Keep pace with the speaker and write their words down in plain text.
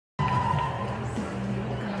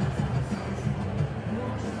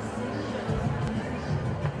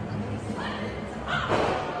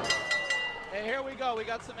here we go. We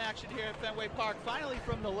got some action here at Fenway Park. Finally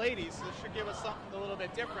from the ladies. So this should give us something a little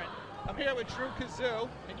bit different. I'm here with Drew Kazoo,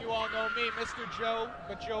 and you all know me, Mr. Joe,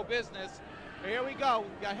 but Joe Business. Here we go.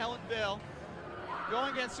 We got Hellen Vale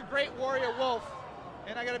going against the great Warrior Wolf.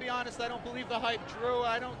 And I got to be honest, I don't believe the hype, Drew.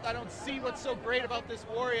 I don't see what's so great about this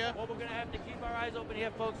Warrior. Well, we're going to have to keep our eyes open here,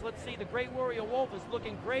 folks. Let's see. The great Warrior Wolf is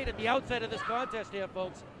looking great at the outset of this contest here,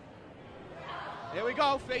 folks. Here we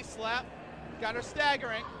go. Face slap. Got her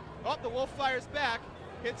staggering. Oh, the Wolf fires back.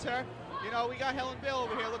 Hits her. You know, we got Hellen Vale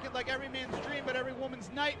over here looking like every man's dream but every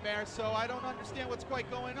woman's nightmare, so I don't understand what's quite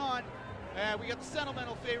going on. We got the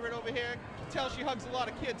sentimental favorite over here. You can tell she hugs a lot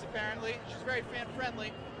of kids, apparently. She's very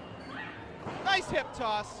fan-friendly. Nice hip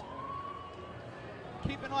toss.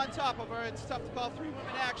 Keeping on top of her. It's tough to call three-women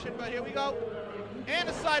action, but here we go. And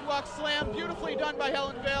a sidewalk slam, beautifully done by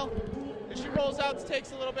Hellen Vale. As she rolls out,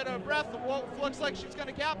 takes a little bit of a breath. The Wolf looks like she's going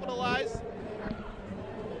to capitalize.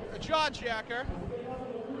 A jaw jacker.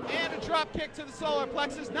 And a drop kick to the solar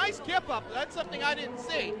plexus. Nice kip up. That's something I didn't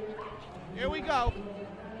see. Here we go.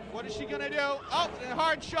 What is she going to do? Oh, a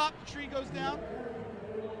hard shot. The tree goes down.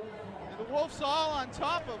 And the Wolf's all on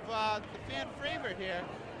top of the fan favorite here.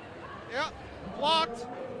 Yep. Blocked.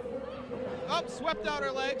 Oh, swept out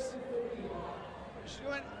her legs. She's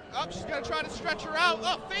doing. Oh, she's going to try to stretch her out.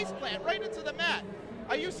 Oh, face plant right into the mat.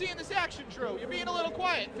 Are you seeing this action, Drew? You're being a little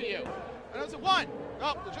quiet for you. And it was a one.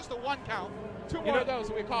 Oh, just a one count. Two more of those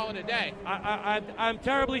and we call it a day. I'm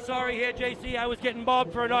terribly sorry here, JC. I was getting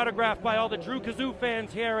mobbed for an autograph by all the Drew Kazoo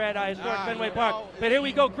fans here at Historic Fenway Park. But here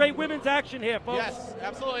we go. Great women's action here, folks. Yes,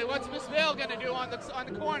 absolutely. What's Miss Vale going to do on the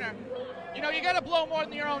corner? You know, you got to blow more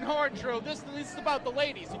than your own horn, Drew. This is about the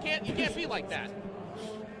ladies. You can't be like that.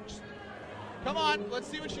 Come on, let's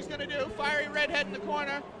see what she's going to do. Fiery redhead in the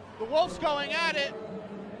corner. The Wolf's going at it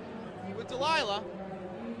with Delilah.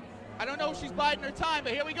 I don't know if she's biding her time,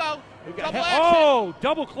 but here we go. Double action. Oh,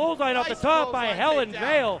 double clothesline off the top by Hellen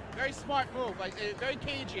Vale. Very smart move. Very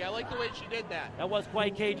cagey. I like the way she did that. That was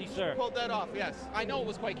quite cagey, sir. She pulled that off, yes. I know it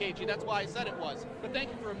was quite cagey. That's why I said it was. But thank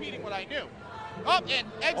you for repeating what I knew. Up and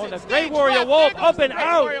exit. Oh, the Great Warrior Wolf up and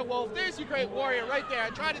out. Warrior Wolf. There's your Great Warrior right there. I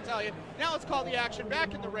tried to tell you. Now let's call the action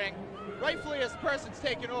back in the ring. Rightfully, as the person's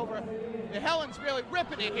taking over. The Hellen's really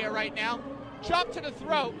ripping it here right now. Chop to the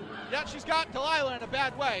throat. Yeah, she's got Delilah in a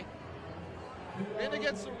bad way. In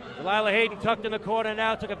against Delilah Hayden tucked in the corner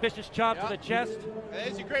now, took a vicious chop to the chest.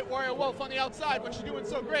 There's your Great Warrior Wolf on the outside. What she's doing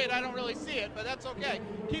so great, I don't really see it, but that's okay.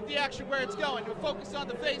 Keep the action where it's going. We'll focus on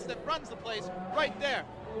the face that runs the place right there.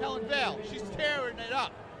 Hellen Vale, she's tearing it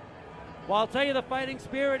up. Well, I'll tell you the fighting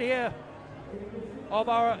spirit here of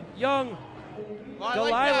our young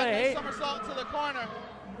Delilah Hayden. Somersault to the corner.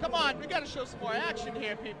 Come on, we got to show some more action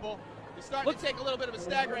here, people. He's starting to take a little bit of a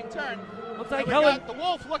staggering turn. Looks like Hellen. The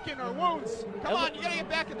Wolf licking her wounds. Come on, you got to get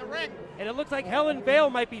back in the ring. And it looks like Hellen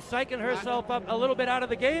Vale might be psyching herself up a little bit out of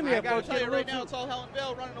the game here. I got to tell you right now, it's all Hellen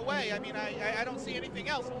Vale running away. I mean, I don't see anything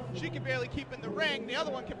else. She can barely keep in the ring. The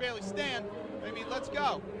other one can barely stand. I mean, let's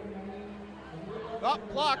go. Oh,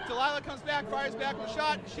 blocked. Delilah comes back, fires back with a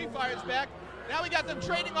shot. She fires back. Now we got them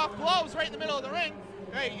trading off blows right in the middle of the ring.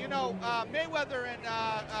 Hey, you know, Mayweather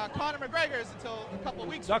and Conor McGregor is until a couple of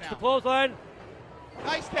weeks from now. Ducks the clothesline.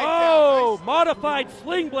 Nice takedown. Oh, nice. Modified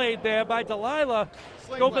sling blade there by Delilah.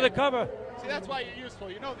 Go for the cover. See, that's why you're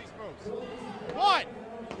useful. You know these moves. 1,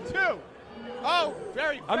 2. Oh,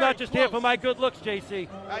 very I'm not just close. here for my good looks, JC.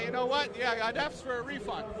 You know what? Yeah, I'd ask for a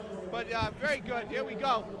refund. But very good. Here we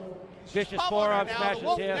go. Vicious forearm now. smashes the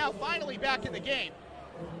Wolf here. Now finally back in the game.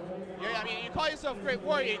 Yeah, I mean, you call yourself Great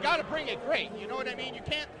Warrior, you got to bring it great. You know what I mean? You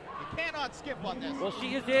cannot skip on this. Well,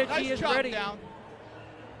 she is here. Nice she is chop ready. Down.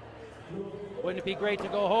 Wouldn't it be great to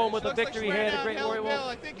go home with a victory here, the Great Warrior Wolf?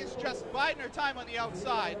 I think it's just biding her time on the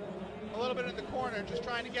outside, a little bit in the corner, just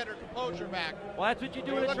trying to get her composure back. Well, that's what you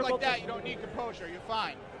do when in you a look triple like that, you don't need composure. You're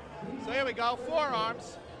fine. So here we go.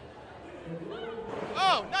 Forearms.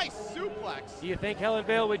 Oh, nice suplex. Do you think Hellen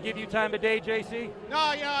Vale would give you time of day, JC?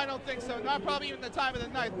 No, you know, I don't think so. Not probably even the time of the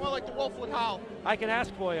night. More like the Wolf would howl. I can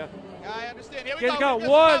ask for you. Yeah, I understand. Here we Here go. we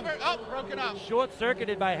go. One. Oh, broken up.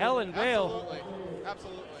 Short-circuited by Hellen Vale. Absolutely.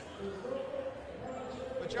 Absolutely.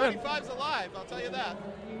 But Johnny Five's alive, I'll tell you that.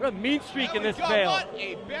 What a mean streak in this Vale. Vale. What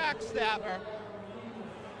a backstabber.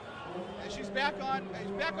 And she's back on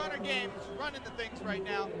her game. She's running the things right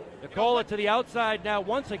now. Nakoma to the outside now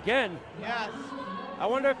once again. Yes. I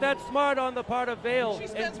wonder if that's smart on the part of Vale. She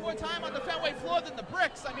spends more time on the Fenway floor than the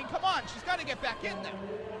bricks. I mean, come on. She's got to get back in there.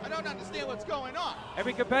 I don't understand what's going on.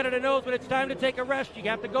 Every competitor knows when it's time to take a rest, you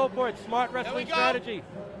have to go for it. Smart wrestling strategy.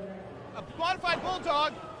 A modified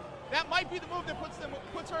bulldog. That might be the move that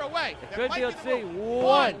puts her away. It could be. Let's see.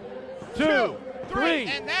 1, 2, 3. three.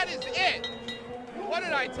 And that is it. What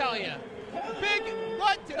did I tell you?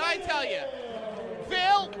 What did I tell you?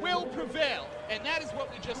 Vale will prevail, and that is what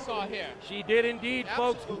we just saw here. She did indeed,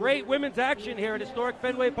 folks. Great women's action here at historic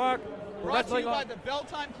Fenway Park. Brought to you by the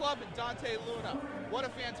Belltime Club and Dante Luna. What a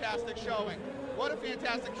fantastic showing. What a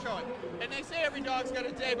fantastic showing. And they say every dog's got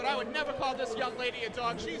a day, but I would never call this young lady a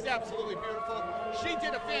dog. She's absolutely beautiful. She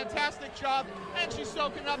did a fantastic job, and she's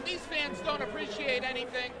soaking up. These fans don't appreciate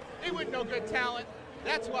anything. They wouldn't know good talent.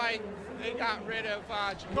 That's why they got rid of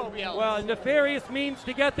Jacoby Ellis. Well, nefarious means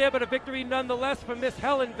to get there, but a victory nonetheless for Miss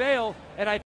Hellen Vale. And I